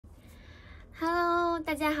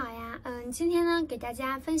大家好呀，今天呢给大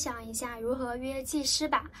家分享一下如何约技师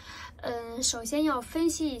吧。首先要分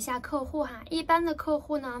析一下客户哈，一般的客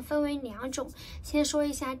户呢分为两种，先说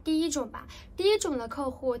一下第一种吧。第一种的客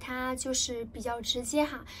户他就是比较直接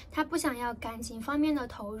哈，他不想要感情方面的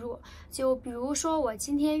投入，就比如说我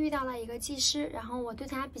今天遇到了一个技师，然后我对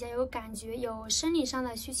他比较有感觉，有生理上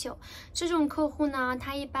的需求，这种客户呢，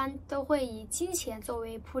他一般都会以金钱作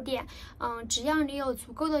为铺垫，只要你有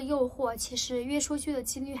足够的诱惑，其实约出去的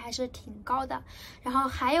几率还是挺高的。然后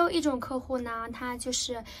还有一种客户呢，他就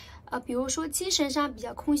是比如说精神上比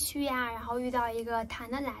较空虚呀，然后遇到一个谈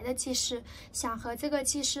得来的技师，想和这个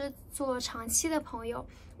技师做长期的朋友。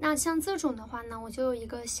那像这种的话呢，我就有一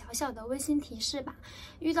个小小的温馨提示吧。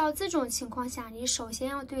遇到这种情况下，你首先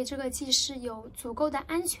要对这个技师有足够的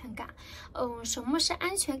安全感。什么是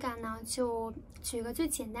安全感呢？就举个最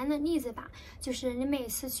简单的例子吧，就是你每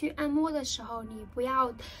次去按摩的时候，你不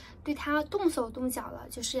要对他动手动脚了，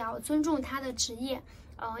就是要尊重他的职业。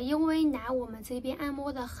因为来我们这边按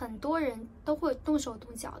摩的很多人都会动手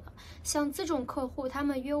动脚的，像这种客户，他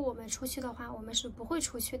们约我们出去的话，我们是不会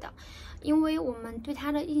出去的，因为我们对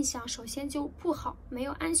他的印象首先就不好，没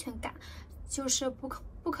有安全感，就是不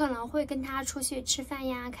可能会跟他出去吃饭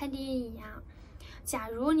呀、看电影呀。假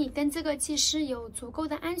如你跟这个技师有足够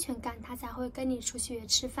的安全感，他才会跟你出去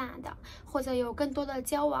吃饭的，或者有更多的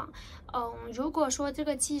交往。如果说这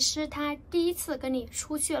个技师他第一次跟你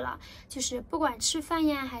出去了，就是不管吃饭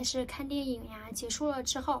呀还是看电影呀，结束了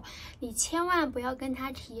之后，你千万不要跟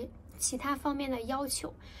他提其他方面的要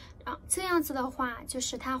求。这样子的话，就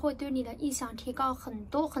是他会对你的印象提高很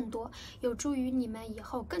多很多，有助于你们以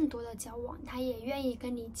后更多的交往，他也愿意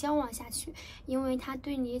跟你交往下去，因为他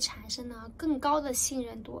对你产生了更高的信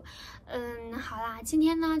任度。好啦，今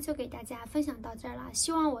天呢就给大家分享到这儿了，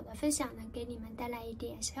希望我的分享能给你们带来一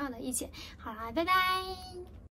点小小的意见。好啦，拜拜。